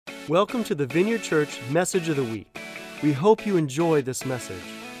Welcome to the Vineyard Church Message of the Week. We hope you enjoy this message.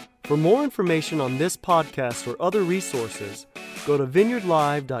 For more information on this podcast or other resources, go to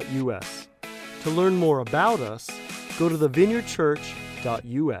vineyardlive.us. To learn more about us, go to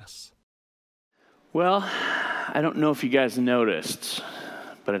thevineyardchurch.us. Well, I don't know if you guys noticed,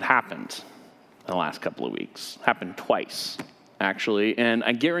 but it happened in the last couple of weeks. Happened twice, actually, and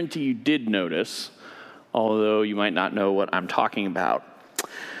I guarantee you did notice, although you might not know what I'm talking about.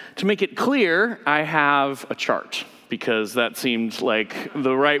 To make it clear, I have a chart, because that seemed like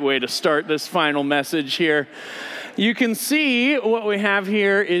the right way to start this final message here. You can see what we have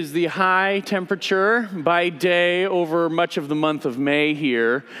here is the high temperature by day over much of the month of May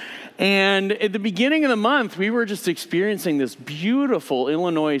here. And at the beginning of the month, we were just experiencing this beautiful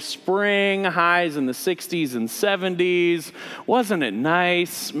Illinois spring, highs in the 60s and 70s. Wasn't it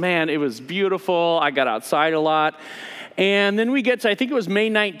nice? Man, it was beautiful. I got outside a lot. And then we get to, I think it was May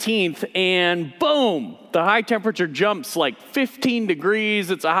 19th, and boom, the high temperature jumps like 15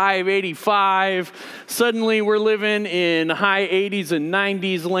 degrees. It's a high of 85. Suddenly we're living in high 80s and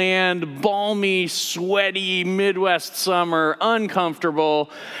 90s land, balmy, sweaty Midwest summer,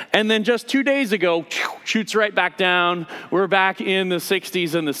 uncomfortable. And then just 2 days ago, shoots right back down. We're back in the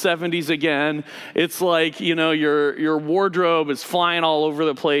 60s and the 70s again. It's like, you know, your wardrobe is flying all over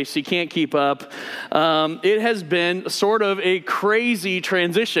the place. You can't keep up. It has been sort of a crazy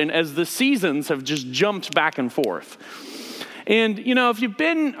transition as the seasons have just jumped back and forth. And, you know, if you've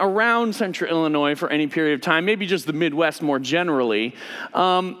been around Central Illinois for any period of time, maybe just the Midwest more generally,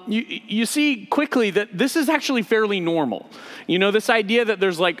 you see quickly that this is actually fairly normal. You know, this idea that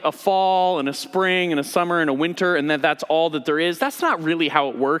there's like a fall and a spring and a summer and a winter and that that's all that there is, that's not really how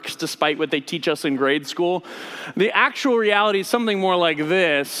it works, despite what they teach us in grade school. The actual reality is something more like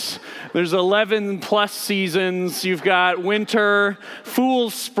this. There's 11 plus seasons. You've got winter,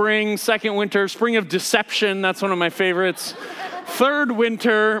 fool's spring, second winter, spring of deception. That's one of my favorites. Third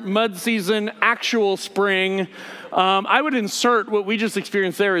winter, mud season, actual spring. I would insert what we just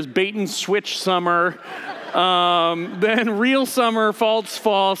experienced there as bait and switch summer. Then real summer, false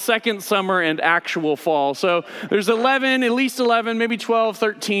fall, second summer, and actual fall. So there's 11, at least 11, maybe 12,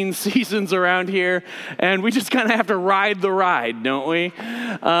 13 seasons around here. And we just kind of have to ride the ride, don't we?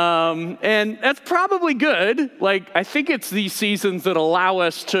 And that's probably good. Like, I think it's these seasons that allow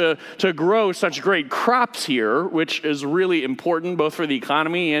us to grow such great crops here, which is really important both for the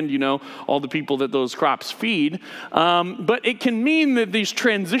economy and, you know, all the people that those crops feed. But it can mean that these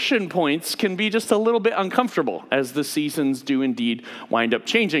transition points can be just a little bit uncomfortable as the seasons do indeed wind up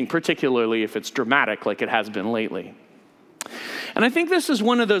changing, particularly if it's dramatic like it has been lately. And I think this is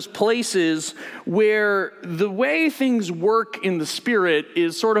one of those places where the way things work in the spirit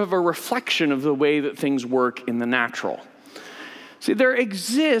is sort of a reflection of the way that things work in the natural. See, there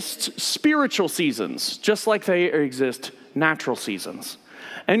exist spiritual seasons, just like they exist natural seasons.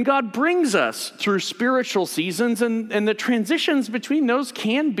 And God brings us through spiritual seasons, and the transitions between those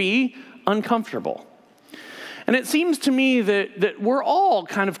can be uncomfortable. And it seems to me that we're all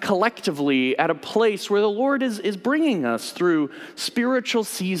kind of collectively at a place where the Lord is bringing us through spiritual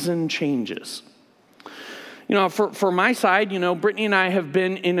season changes. You know, for my side, you know, Brittany and I have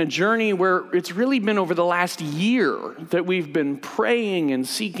been in a journey where it's really been over the last year that we've been praying and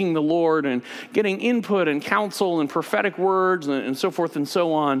seeking the Lord and getting input and counsel and prophetic words and so forth and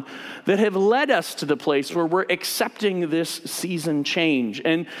so on that have led us to the place where we're accepting this season change.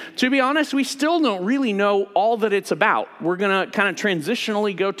 And to be honest, we still don't really know all that it's about. We're going to kind of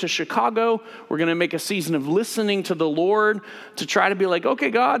transitionally go to Chicago. We're going to make a season of listening to the Lord to try to be like, okay,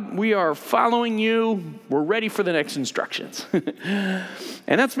 God, we are following you. We're ready for the next instructions. And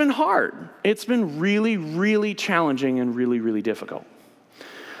that's been hard. It's been really, really challenging and really, really difficult.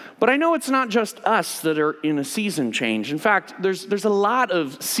 But I know it's not just us that are in a season change. In fact, there's a lot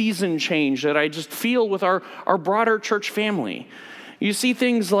of season change that I just feel with our broader church family. You see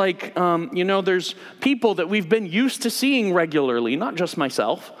things like, you know, there's people that we've been used to seeing regularly, not just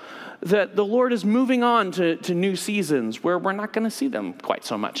myself, that the Lord is moving on to new seasons where we're not going to see them quite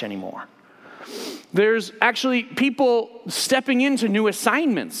so much anymore. There's actually people stepping into new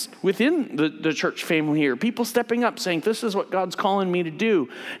assignments within the church family here. People stepping up saying, this is what God's calling me to do.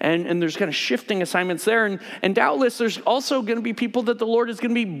 And there's kind of shifting assignments there. And doubtless there's also going to be people that the Lord is going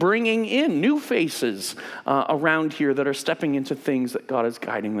to be bringing in, new faces around here that are stepping into things that God is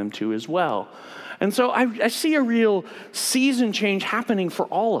guiding them to as well. And so I see a real season change happening for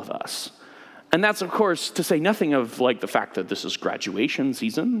all of us. And that's, of course, to say nothing of like the fact that this is graduation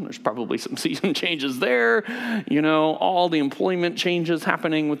season. There's probably some season changes there. You know, all the employment changes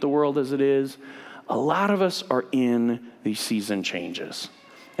happening with the world as it is. A lot of us are in these season changes.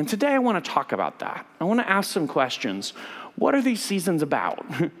 And today I want to talk about that. I want to ask some questions. What are these seasons about?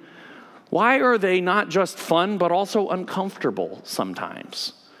 Why are they not just fun, but also uncomfortable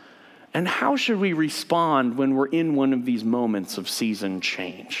sometimes? And how should we respond when we're in one of these moments of season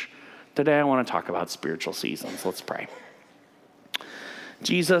change? Today I want to talk about spiritual seasons. Let's pray.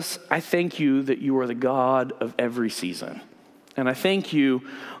 Jesus, I thank you that you are the God of every season. And I thank you,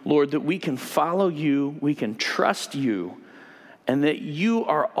 Lord, that we can follow you, we can trust you, and that you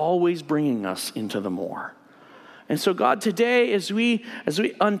are always bringing us into the more. And so, God, today, as we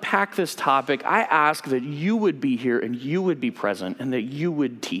unpack this topic, I ask that you would be here and you would be present and that you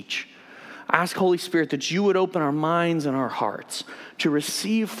would teach. I ask, Holy Spirit, that you would open our minds and our hearts to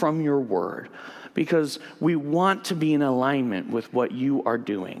receive from your word, because we want to be in alignment with what you are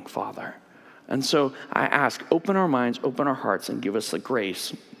doing, Father. And so I ask, open our minds, open our hearts, and give us the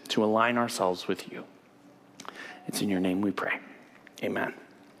grace to align ourselves with you. It's in your name we pray. Amen.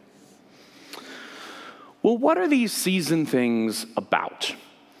 Well, what are these season things about?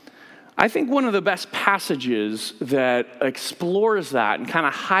 I think one of the best passages that explores that and kind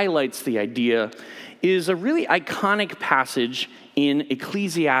of highlights the idea is a really iconic passage in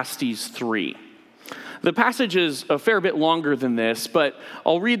Ecclesiastes 3. The passage is a fair bit longer than this, but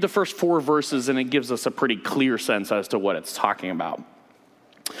I'll read the first 4 verses and it gives us a pretty clear sense as to what it's talking about.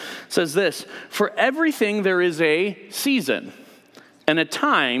 It says this: "For everything there is a season, and a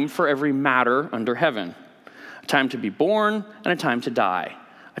time for every matter under heaven. A time to be born and a time to die.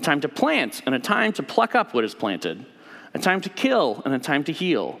 A time to plant and a time to pluck up what is planted. A time to kill and a time to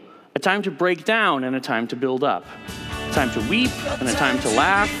heal. A time to break down and a time to build up. A time to weep and a time to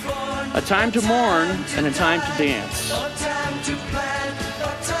laugh. A time to mourn and a time to dance."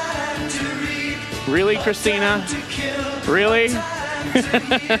 Really, Christina? Really?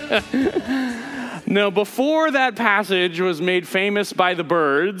 No, before that passage was made famous by the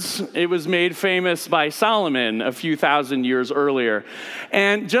birds, it was made famous by Solomon a few thousand years earlier.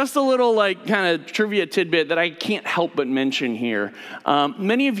 And just a little kind of trivia tidbit that I can't help but mention here.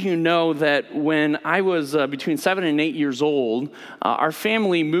 Many of you know that when I was between 7 and 8 years old, our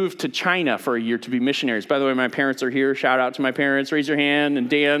family moved to China for a year to be missionaries. By the way, my parents are here. Shout out to my parents. Raise your hand. And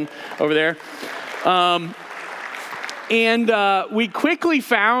Dan over there. And we quickly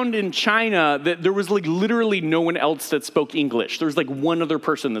found in China that there was literally no one else that spoke English. There was one other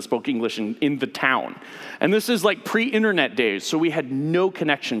person that spoke English in the town. And this is pre-internet days, so we had no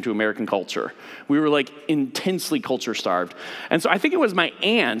connection to American culture. We were intensely culture starved. And so I think it was my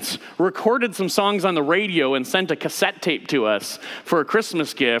aunt recorded some songs on the radio and sent a cassette tape to us for a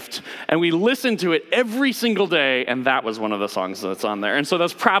Christmas gift. And we listened to it every single day, and that was one of the songs that's on there. And so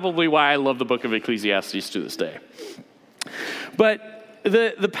that's probably why I love the book of Ecclesiastes to this day. But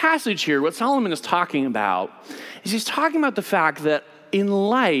the passage here, what Solomon is talking about, is he's talking about the fact that in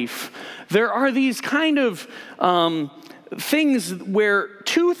life, there are these kind of things where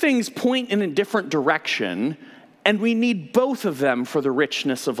two things point in a different direction, and we need both of them for the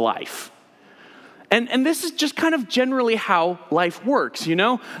richness of life. And this is just kind of generally how life works, you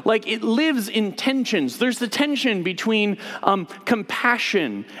know? It lives in tensions. There's the tension between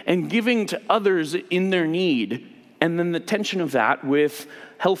compassion and giving to others in their need, and then the tension of that with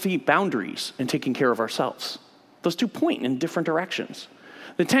healthy boundaries and taking care of ourselves. Those two point in different directions.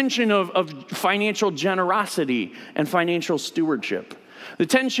 The tension of financial generosity and financial stewardship. The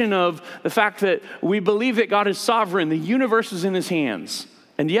tension of the fact that we believe that God is sovereign, the universe is in his hands,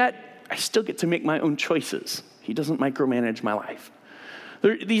 and yet I still get to make my own choices. He doesn't micromanage my life.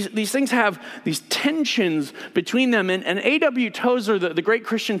 These things have these tensions between them. And A.W. Tozer, the great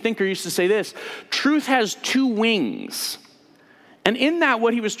Christian thinker, used to say this: truth has two wings. And in that,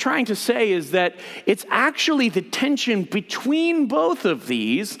 what he was trying to say is that it's actually the tension between both of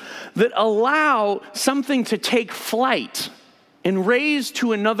these that allow something to take flight and raise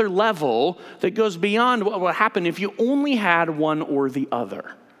to another level that goes beyond what would happen if you only had one or the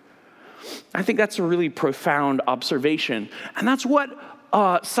other. I think that's a really profound observation. And that's what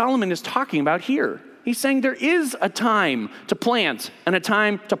Solomon is talking about here. He's saying there is a time to plant and a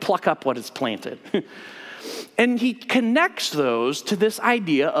time to pluck up what is planted. And he connects those to this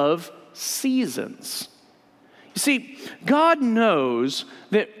idea of seasons. You see, God knows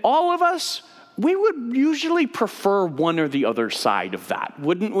that all of us, we would usually prefer one or the other side of that,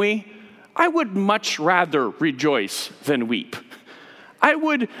 wouldn't we? I would much rather rejoice than weep. I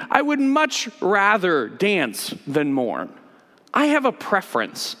would much rather dance than mourn. I have a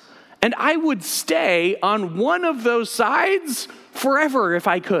preference, and I would stay on one of those sides forever if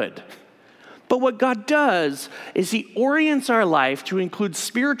I could. But what God does is he orients our life to include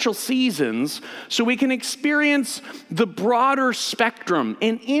spiritual seasons so we can experience the broader spectrum.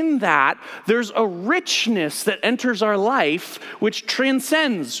 And in that, there's a richness that enters our life which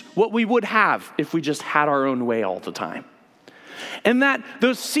transcends what we would have if we just had our own way all the time. And that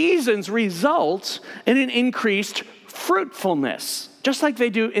those seasons result in an increased fruitfulness, just like they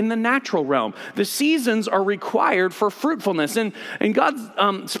do in the natural realm. The seasons are required for fruitfulness. And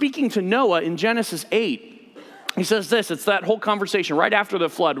God's speaking to Noah in Genesis 8. He says this, it's that whole conversation right after the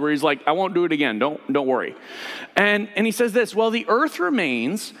flood where he's like, I won't do it again, don't worry. And he says this, well, the earth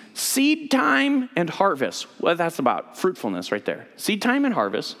remains seed time and harvest. Well, that's about fruitfulness right there. Seed time and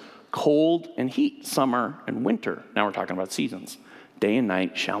harvest, cold and heat, summer and winter. Now we're talking about seasons. Day and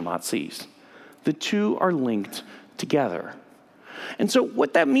night shall not cease. The two are linked together. And so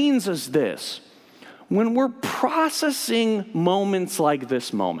what that means is this. When we're processing moments like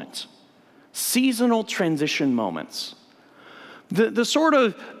this moment, seasonal transition moments, the sort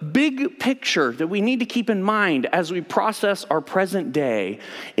of big picture that we need to keep in mind as we process our present day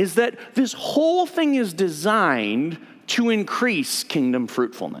is that this whole thing is designed to increase kingdom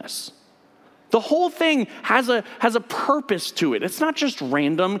fruitfulness. The whole thing has a purpose to it. It's not just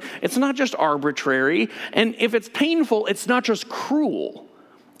random. It's not just arbitrary. And if it's painful, it's not just cruel.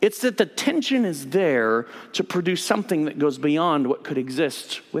 It's that the tension is there to produce something that goes beyond what could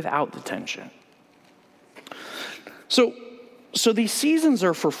exist without the tension. So these seasons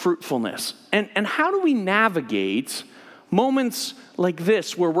are for fruitfulness. And how do we navigate moments like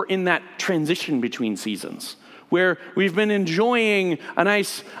this where we're in that transition between seasons? Where we've been enjoying a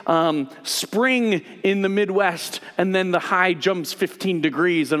nice spring in the Midwest, and then the high jumps 15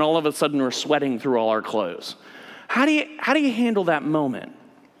 degrees, and all of a sudden we're sweating through all our clothes. How do you handle that moment?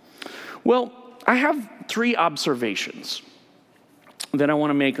 Well, I have 3 observations that I want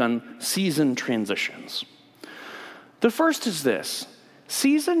to make on season transitions. The first is this.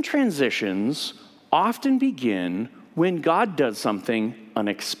 Season transitions often begin when God does something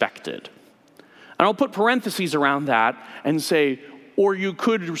unexpected. And I'll put parentheses around that and say, or you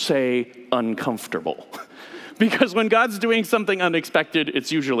could say uncomfortable. Because when God's doing something unexpected,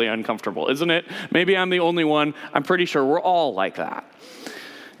 it's usually uncomfortable, isn't it? Maybe I'm the only one. I'm pretty sure we're all like that.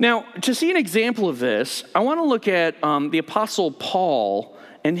 Now, to see an example of this, I want to look at the Apostle Paul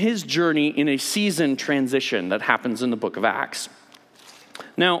and his journey in a season transition that happens in the book of Acts.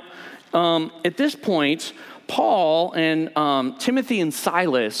 Now, at this point, Paul and Timothy and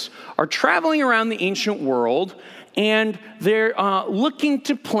Silas are traveling around the ancient world, and they're looking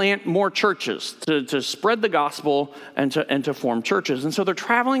to plant more churches, to spread the gospel and to form churches. And so they're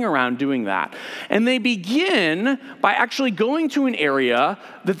traveling around doing that. And they begin by actually going to an area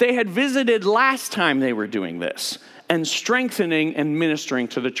that they had visited last time they were doing this, and strengthening and ministering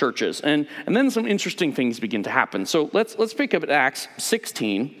to the churches. And then some interesting things begin to happen. So let's pick up at Acts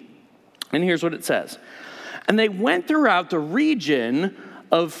 16, and here's what it says. And they went throughout the region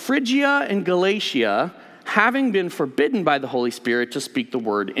of Phrygia and Galatia, having been forbidden by the Holy Spirit to speak the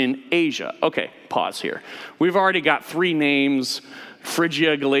word in Asia. Okay, pause here. We've already got 3 names,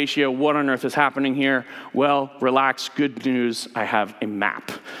 Phrygia, Galatia. What on earth is happening here? Well, relax, good news, I have a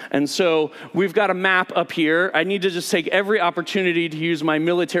map. And so we've got a map up here. I need to just take every opportunity to use my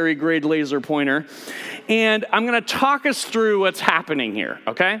military grade laser pointer. And I'm going to talk us through what's happening here,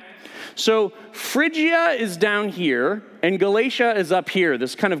 okay? So Phrygia is down here, and Galatia is up here.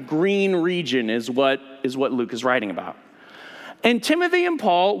 This kind of green region is what Luke is writing about. And Timothy and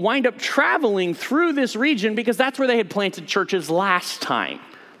Paul wind up traveling through this region because that's where they had planted churches last time.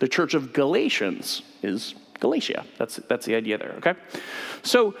 The church of Galatians is Galatia. That's the idea there, okay?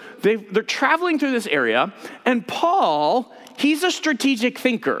 So they're traveling through this area, and Paul, he's a strategic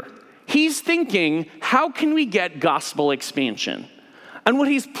thinker. He's thinking, how can we get gospel expansion? And what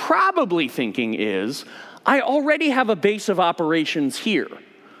he's probably thinking is, I already have a base of operations here.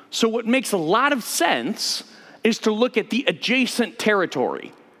 So what makes a lot of sense is to look at the adjacent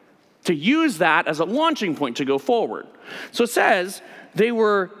territory, to use that as a launching point to go forward. So it says they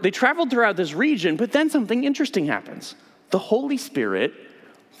traveled throughout this region, but then something interesting happens. The Holy Spirit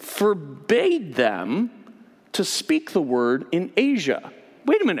forbade them to speak the word in Asia.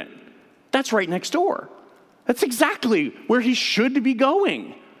 Wait a minute, that's right next door. That's exactly where he should be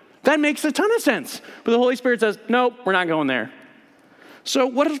going. That makes a ton of sense. But the Holy Spirit says, nope, we're not going there. So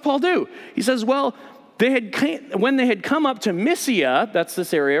what does Paul do? He says, well, when they had come up to Mysia, that's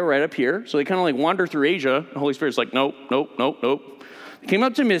this area right up here, so they kind of like wander through Asia. The Holy Spirit's like, nope. They came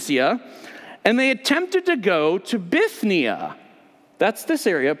up to Mysia, and they attempted to go to Bithynia. That's this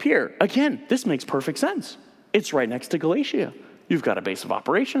area up here. Again, this makes perfect sense. It's right next to Galatia. You've got a base of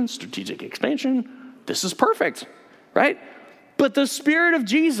operations, strategic expansion. This is perfect, right? But the Spirit of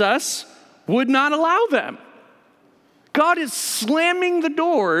Jesus would not allow them. God is slamming the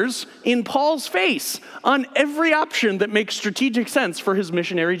doors in Paul's face on every option that makes strategic sense for his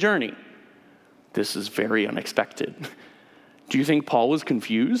missionary journey. This is very unexpected. Do you think Paul was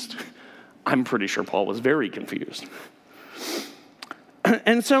confused? I'm pretty sure Paul was very confused.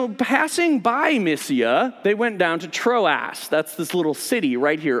 And so passing by Mysia, they went down to Troas. That's this little city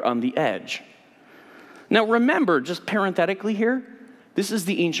right here on the edge. Now remember, just parenthetically here, this is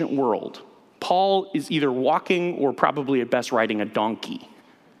the ancient world. Paul is either walking or probably at best riding a donkey.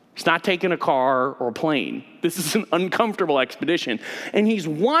 He's not taking a car or a plane. This is an uncomfortable expedition. And he's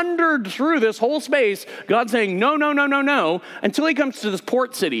wandered through this whole space, God saying, no, no, no, no, no, until he comes to this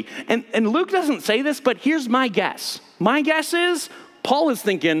port city. And Luke doesn't say this, but here's my guess. My guess is Paul is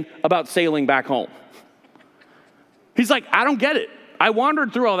thinking about sailing back home. He's like, I don't get it. I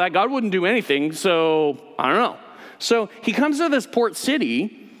wandered through all that. God wouldn't do anything, so I don't know. So he comes to this port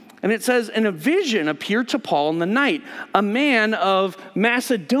city, and it says, in a vision appeared to Paul in the night, a man of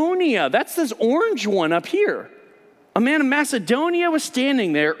Macedonia. That's this orange one up here. A man of Macedonia was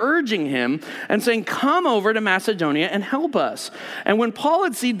standing there, urging him and saying, come over to Macedonia and help us. And when Paul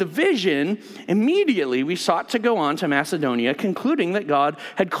had seen the vision, immediately we sought to go on to Macedonia, concluding that God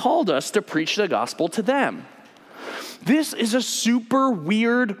had called us to preach the gospel to them. This is a super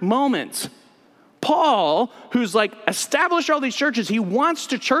weird moment. Paul, who's like established all these churches, he wants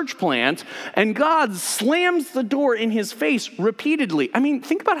to church plant, and God slams the door in his face repeatedly. I mean,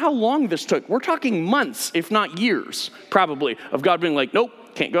 think about how long this took. We're talking months, if not years, probably, of God being like, nope,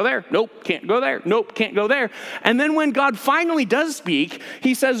 can't go there, nope, can't go there, nope, can't go there. And then when God finally does speak,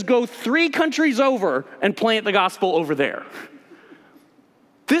 he says, go 3 countries over and plant the gospel over there.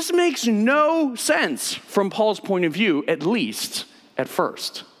 This makes no sense from Paul's point of view, at least at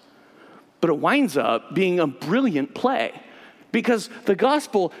first. But it winds up being a brilliant play because the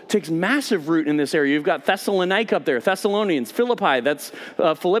gospel takes massive root in this area. You've got Thessalonica up there, Thessalonians, Philippi, that's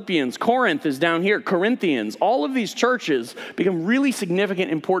Philippians, Corinth is down here, Corinthians. All of these churches become really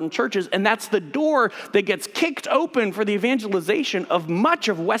significant, important churches, and that's the door that gets kicked open for the evangelization of much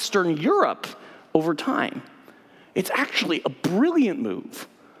of Western Europe over time. It's actually a brilliant move,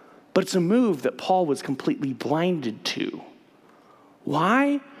 but it's a move that Paul was completely blinded to.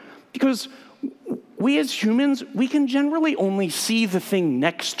 Why? Because we as humans, we can generally only see the thing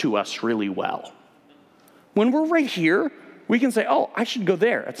next to us really well. When we're right here, we can say, oh, I should go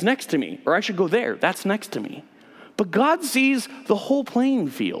there, that's next to me. Or I should go there, that's next to me. But God sees the whole playing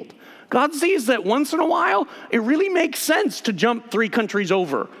field. God sees that once in a while, it really makes sense to jump 3 countries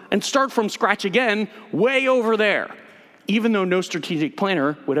over and start from scratch again, way over there, even though no strategic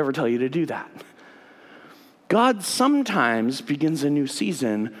planner would ever tell you to do that. God sometimes begins a new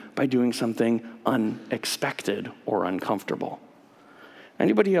season by doing something unexpected or uncomfortable.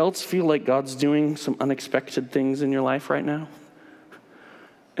 Anybody else feel like God's doing some unexpected things in your life right now?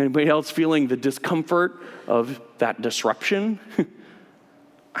 Anybody else feeling the discomfort of that disruption?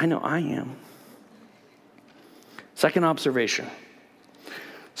 I know I am. Second observation.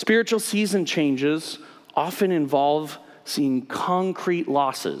 Spiritual season changes often involve seeing concrete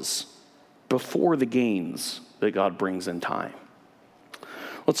losses before the gains that God brings in time.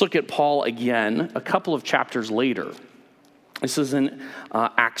 Let's look at Paul again, a couple of chapters later. This is in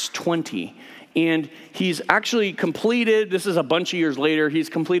Acts 20. And he's actually completed, this is a bunch of years later, he's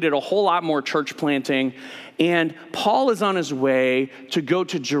completed a whole lot more church planting. And Paul is on his way to go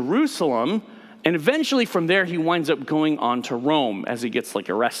to Jerusalem. And eventually from there, he winds up going on to Rome as he gets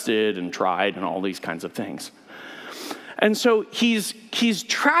arrested and tried and all these kinds of things. And so he's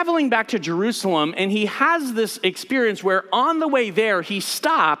traveling back to Jerusalem, and he has this experience where on the way there, he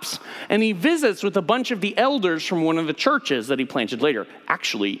stops and he visits with a bunch of the elders from one of the churches that he planted later.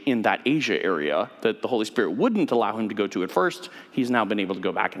 Actually, in that Asia area that the Holy Spirit wouldn't allow him to go to at first, he's now been able to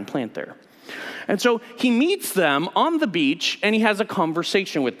go back and plant there. And so he meets them on the beach, and he has a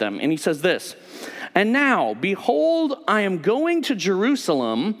conversation with them. And he says this, "And now, behold, I am going to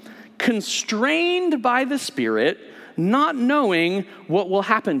Jerusalem, constrained by the Spirit, not knowing what will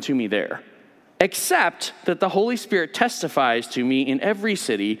happen to me there, except that the Holy Spirit testifies to me in every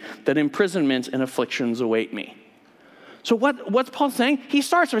city that imprisonment and afflictions await me." So what's Paul saying? He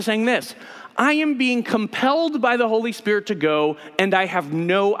starts by saying this: I am being compelled by the Holy Spirit to go, and I have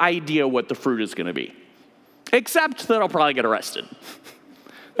no idea what the fruit is going to be, except that I'll probably get arrested.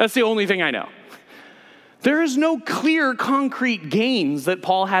 That's the only thing I know. There is no clear, concrete gains that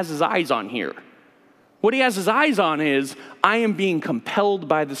Paul has his eyes on here. What he has his eyes on is, I am being compelled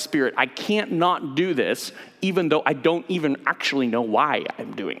by the Spirit. I can't not do this, even though I don't even actually know why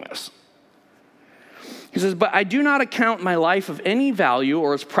I'm doing this. He says, but I do not account my life of any value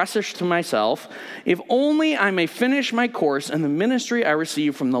or as precious to myself, if only I may finish my course in the ministry I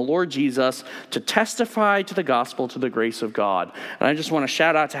received from the Lord Jesus to testify to the gospel, to the grace of God. And I just want to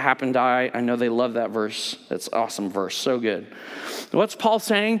shout out to Happen Die. I know they love that verse. That's an awesome verse. So good. What's Paul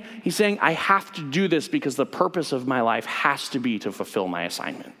saying? He's saying, I have to do this because the purpose of my life has to be to fulfill my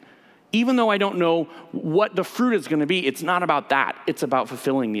assignment. Even though I don't know what the fruit is going to be, it's not about that. It's about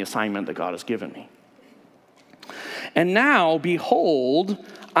fulfilling the assignment that God has given me. And now, behold,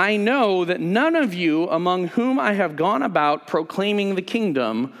 I know that none of you among whom I have gone about proclaiming the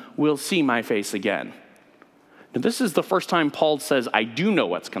kingdom will see my face again. Now, this is the first time Paul says, I do know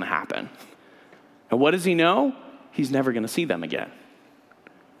what's going to happen. And what does he know? He's never going to see them again.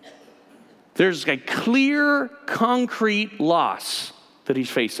 There's a clear, concrete loss that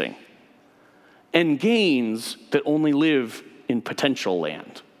he's facing and gains that only live in potential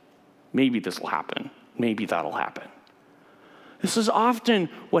land. Maybe this will happen. Maybe that'll happen. This is often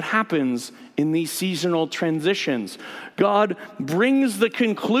what happens in these seasonal transitions. God brings the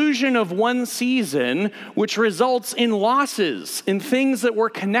conclusion of one season, which results in losses, in things that were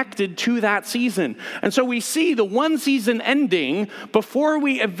connected to that season. And so we see the one season ending before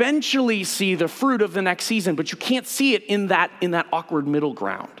we eventually see the fruit of the next season, but you can't see it in that awkward middle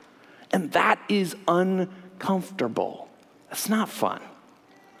ground. And that is uncomfortable. That's not fun.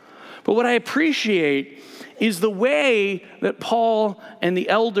 But what I appreciate is the way that Paul and the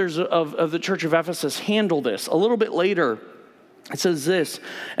elders of the church of Ephesus handle this. A little bit later, it says this,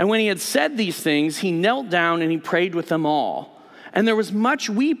 and when he had said these things, he knelt down and he prayed with them all. And there was much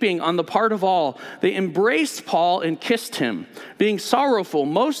weeping on the part of all. They embraced Paul and kissed him, being sorrowful,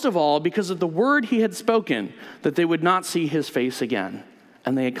 most of all, because of the word he had spoken, that they would not see his face again.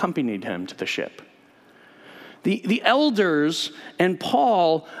 And they accompanied him to the ship. The elders and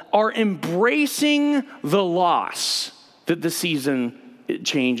Paul are embracing the loss that the season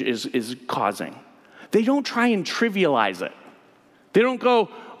change is causing. They don't try and trivialize it. They don't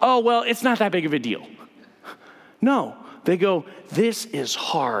go, oh, well, it's not that big of a deal. No, they go, this is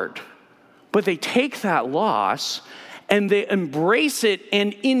hard. But they take that loss and they embrace it,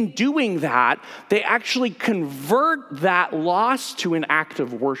 and in doing that, they actually convert that loss to an act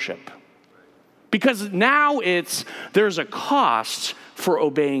of worship. Because now there's a cost for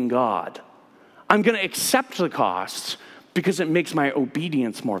obeying God. I'm going to accept the cost because it makes my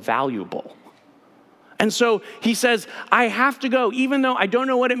obedience more valuable. And so he says, I have to go, even though I don't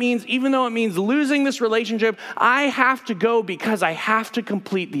know what it means, even though it means losing this relationship, I have to go because I have to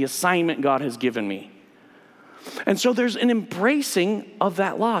complete the assignment God has given me. And so there's an embracing of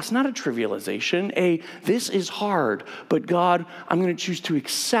that loss, not a trivialization, this is hard, but God, I'm going to choose to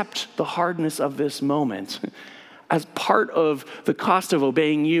accept the hardness of this moment as part of the cost of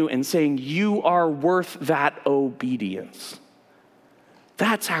obeying you and saying you are worth that obedience.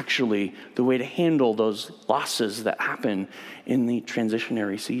 That's actually the way to handle those losses that happen in the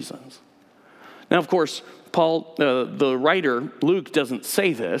transitionary seasons. Now, of course, Paul, the writer, Luke, doesn't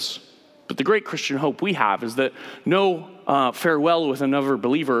say this, but the great Christian hope we have is that no farewell with another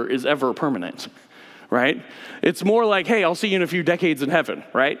believer is ever permanent, right? It's more like, hey, I'll see you in a few decades in heaven,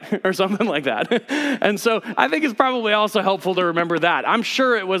 right? Or something like that. And so I think it's probably also helpful to remember that. I'm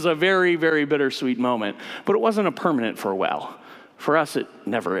sure it was a very, very bittersweet moment, but it wasn't a permanent farewell. For us, it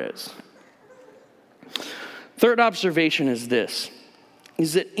never is. Third observation is this,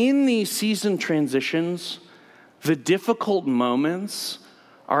 is that in these season transitions, the difficult moments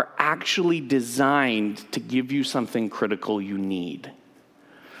are actually designed to give you something critical you need.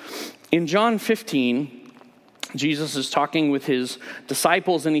 In John 15, Jesus is talking with his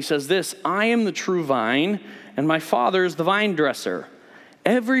disciples and he says this, I am the true vine and my Father is the vine dresser.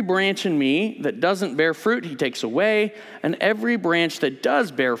 Every branch in me that doesn't bear fruit, he takes away, and every branch that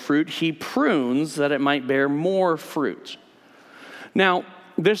does bear fruit, he prunes that it might bear more fruit. Now,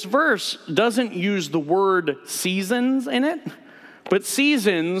 this verse doesn't use the word seasons in it, but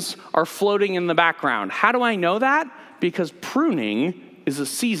seasons are floating in the background. How do I know that? Because pruning is a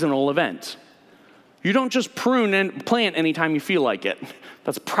seasonal event. You don't just prune and plant anytime you feel like it.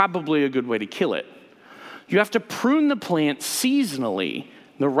 That's probably a good way to kill it. You have to prune the plant seasonally,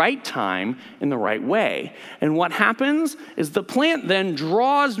 the right time, in the right way. And what happens is the plant then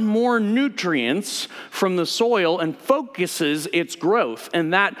draws more nutrients from the soil and focuses its growth.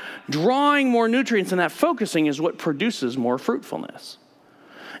 And that drawing more nutrients and that focusing is what produces more fruitfulness.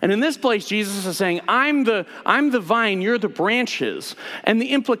 And in this place, Jesus is saying, I'm the vine, you're the branches. And the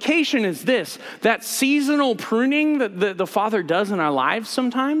implication is this, that seasonal pruning that the Father does in our lives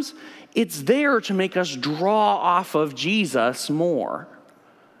sometimes, it's there to make us draw off of Jesus more.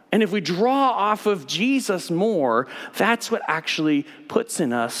 And if we draw off of Jesus more, that's what actually puts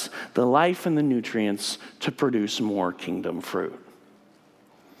in us the life and the nutrients to produce more kingdom fruit.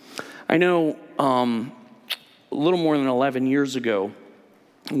 I know a little more than 11 years ago,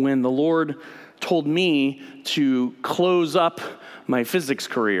 when the Lord told me to close up my physics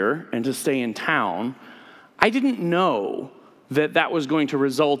career and to stay in town, I didn't know that was going to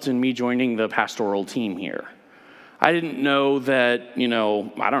result in me joining the pastoral team here. I didn't know that,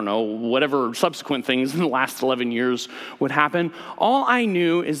 whatever subsequent things in the last 11 years would happen. All I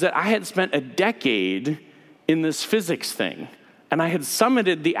knew is that I had spent a decade in this physics thing, and I had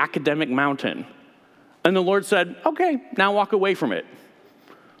summited the academic mountain. And the Lord said, okay, now walk away from it.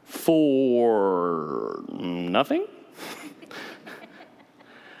 For nothing?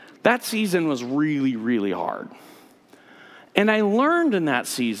 That season was really, really hard. And I learned in that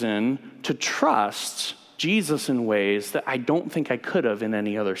season to trust Jesus in ways that I don't think I could have in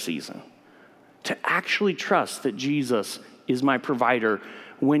any other season. To actually trust that Jesus is my provider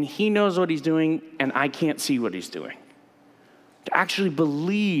when he knows what he's doing and I can't see what he's doing. To actually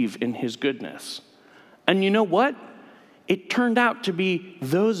believe in his goodness. And you know what? It turned out to be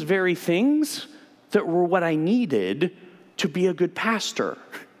those very things that were what I needed to be a good pastor.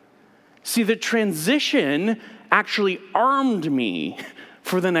 See, the transition actually armed me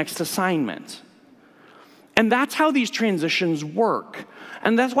for the next assignment. And that's how these transitions work.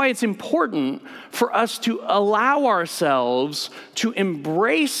 And that's why it's important for us to allow ourselves to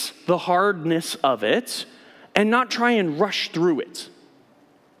embrace the hardness of it and not try and rush through it.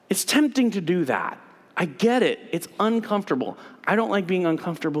 It's tempting to do that. I get it. It's uncomfortable. I don't like being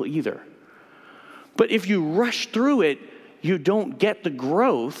uncomfortable either. But if you rush through it, you don't get the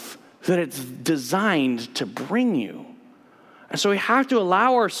growth that it's designed to bring you. And so we have to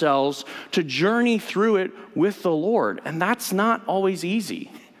allow ourselves to journey through it with the Lord. And that's not always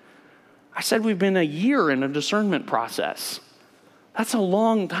easy. I said we've been a year in a discernment process. That's a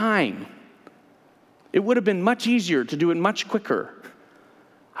long time. It would have been much easier to do it much quicker.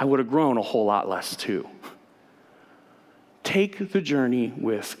 I would have grown a whole lot less too. Take the journey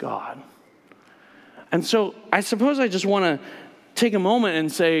with God. And so I suppose I just want to take a moment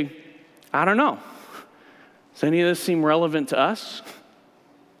and say, I don't know. Does any of this seem relevant to us?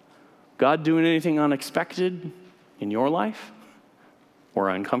 God doing anything unexpected in your life? Or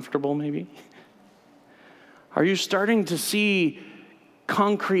uncomfortable maybe? Are you starting to see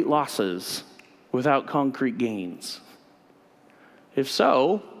concrete losses without concrete gains? If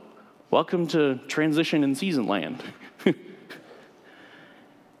so, welcome to transition in season land.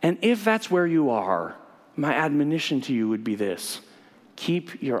 And if that's where you are, my admonition to you would be this: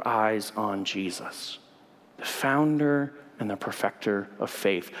 keep your eyes on Jesus, the founder and the perfecter of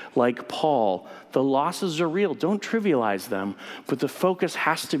faith. Like Paul, the losses are real. Don't trivialize them, but the focus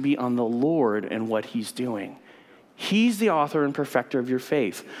has to be on the Lord and what he's doing. He's the author and perfecter of your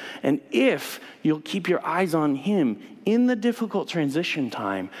faith. And if you'll keep your eyes on him in the difficult transition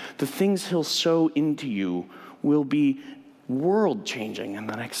time, the things he'll sow into you will be world-changing in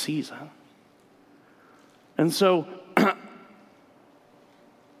the next season. And so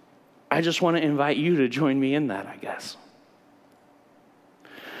I just want to invite you to join me in that, I guess.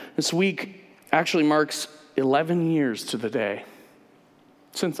 This week actually marks 11 years to the day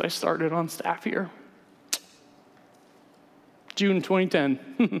since I started on staff here. June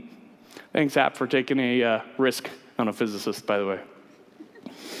 2010. Thanks, App, for taking a risk on a physicist, by the way.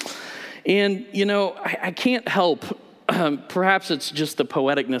 And, I can't help, perhaps it's just the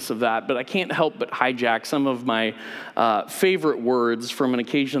poeticness of that, but I can't help but hijack some of my favorite words from an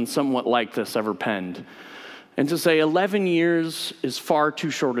occasion somewhat like this ever penned. And to say 11 years is far too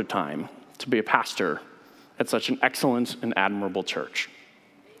short a time to be a pastor at such an excellent and admirable church.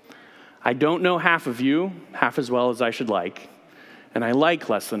 I don't know half of you half as well as I should like, and I like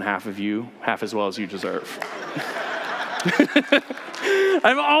less than half of you half as well as you deserve.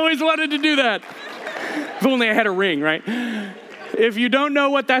 I've always wanted to do that. If only I had a ring, right? If you don't know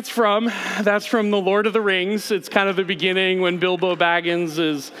what that's from the Lord of the Rings. It's kind of the beginning when Bilbo Baggins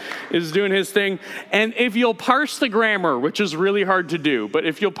is doing his thing. And if you'll parse the grammar, which is really hard to do, but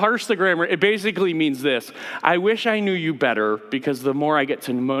if you'll parse the grammar, it basically means this: I wish I knew you better, because the more I get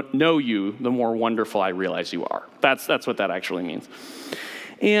to know you, the more wonderful I realize you are. That's what that actually means.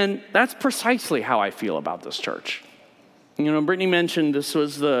 And that's precisely how I feel about this church. Brittany mentioned this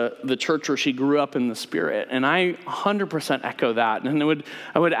was the church where she grew up in the Spirit, and I 100% echo that, and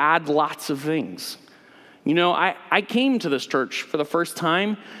I would add lots of things. I came to this church for the first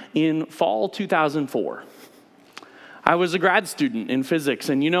time in fall 2004. I was a grad student in physics,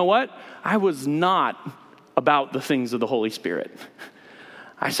 and you know what? I was not about the things of the Holy Spirit.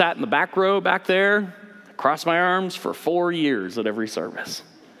 I sat in the back row back there, crossed my arms for 4 years at every service.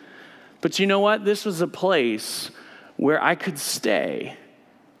 But you know what? This was a place where I could stay,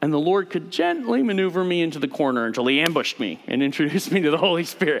 and the Lord could gently maneuver me into the corner until he ambushed me and introduced me to the Holy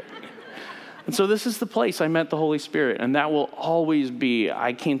Spirit. And so this is the place I met the Holy Spirit, and that will always be,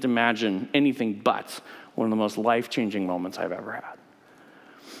 I can't imagine anything but one of the most life-changing moments I've ever had.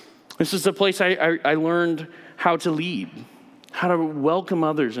 This is the place I learned how to lead, how to welcome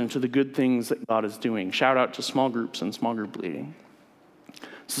others into the good things that God is doing. Shout out to small groups and small group leading.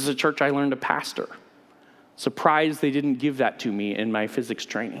 This is a church I learned to pastor. Surprised they didn't give that to me in my physics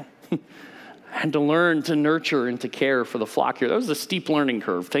training. I had to learn to nurture and to care for the flock here. That was a steep learning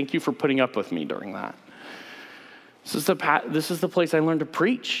curve. Thank you for putting up with me during that. This is the place I learned to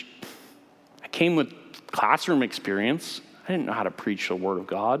preach. I came with classroom experience. I didn't know how to preach the Word of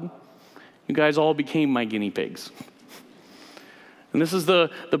God. You guys all became my guinea pigs. And this is the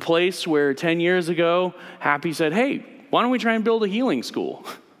place where 10 years ago, Happy said, hey, why don't we try and build a healing school?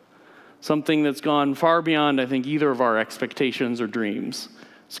 Something that's gone far beyond, I think, either of our expectations or dreams.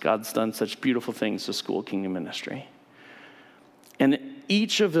 As God's done such beautiful things to School Kingdom Ministry. And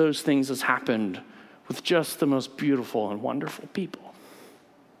each of those things has happened with just the most beautiful and wonderful people.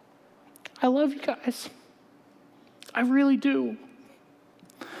 I love you guys. I really do.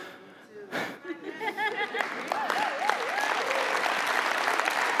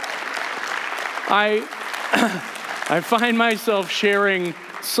 I find myself sharing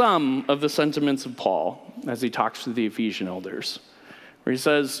some of the sentiments of Paul as he talks to the Ephesian elders, where he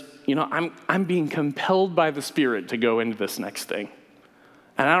says, I'm being compelled by the Spirit to go into this next thing.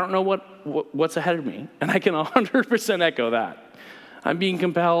 And I don't know what's ahead of me. And I can 100% echo that. I'm being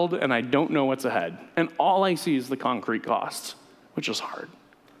compelled and I don't know what's ahead. And all I see is the concrete costs, which is hard.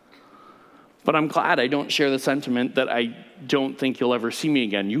 But I'm glad I don't share the sentiment that I don't think you'll ever see me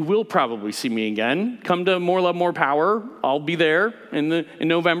again. You will probably see me again. Come to More Love, More Power. I'll be there in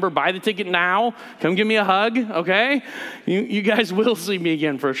November. Buy the ticket now. Come give me a hug, okay? You guys will see me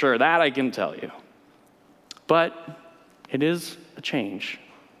again for sure. That I can tell you. But it is a change.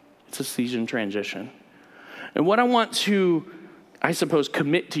 It's a season transition. And what I want to, I suppose,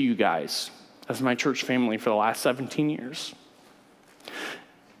 commit to you guys as my church family for the last 17 years.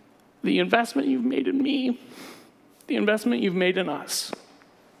 The investment you've made in me, the investment you've made in us,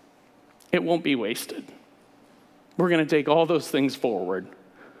 it won't be wasted. We're going to take all those things forward,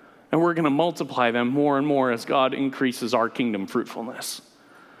 and we're going to multiply them more and more as God increases our kingdom fruitfulness.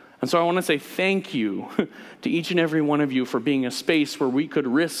 And so I want to say thank you to each and every one of you for being a space where we could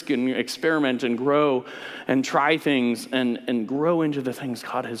risk and experiment and grow and try things and grow into the things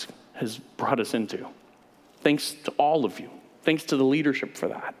God has brought us into. Thanks to all of you. Thanks to the leadership for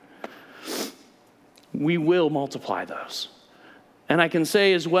that. We will multiply those. And I can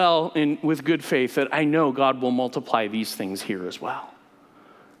say as well, with good faith, that I know God will multiply these things here as well.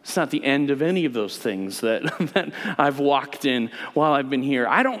 It's not the end of any of those things that I've walked in while I've been here.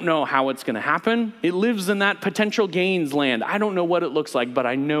 I don't know how it's going to happen. It lives in that potential gains land. I don't know what it looks like, but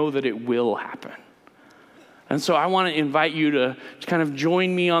I know that it will happen. And so I want to invite you to kind of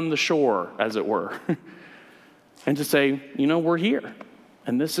join me on the shore, as it were, and to say, we're here.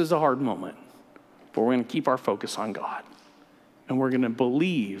 And this is a hard moment, but we're going to keep our focus on God. And we're going to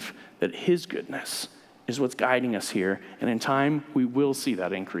believe that his goodness is what's guiding us here. And in time, we will see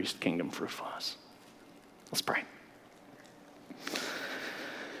that increased kingdom fruitfulness. Let's pray.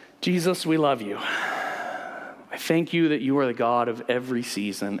 Jesus, we love you. I thank you that you are the God of every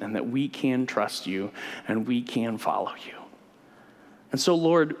season and that we can trust you and we can follow you. And so,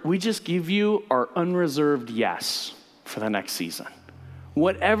 Lord, we just give you our unreserved yes for the next season.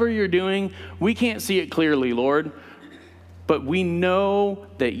 Whatever you're doing, we can't see it clearly, Lord, but we know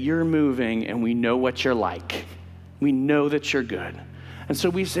that you're moving and we know what you're like. We know that you're good. And so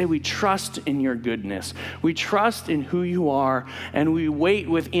we say we trust in your goodness. We trust in who you are, and we wait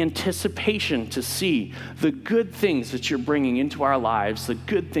with anticipation to see the good things that you're bringing into our lives, the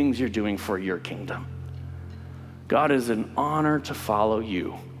good things you're doing for your kingdom. God, is an honor to follow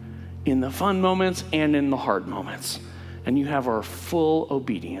you in the fun moments and in the hard moments. And you have our full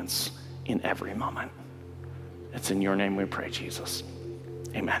obedience in every moment. It's in your name we pray, Jesus.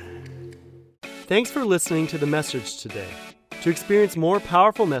 Amen. Thanks for listening to the message today. To experience more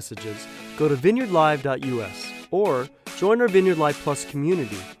powerful messages, go to vineyardlive.us or Join our Vineyard Life Plus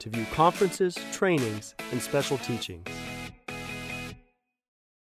community to view conferences, trainings, and special teachings.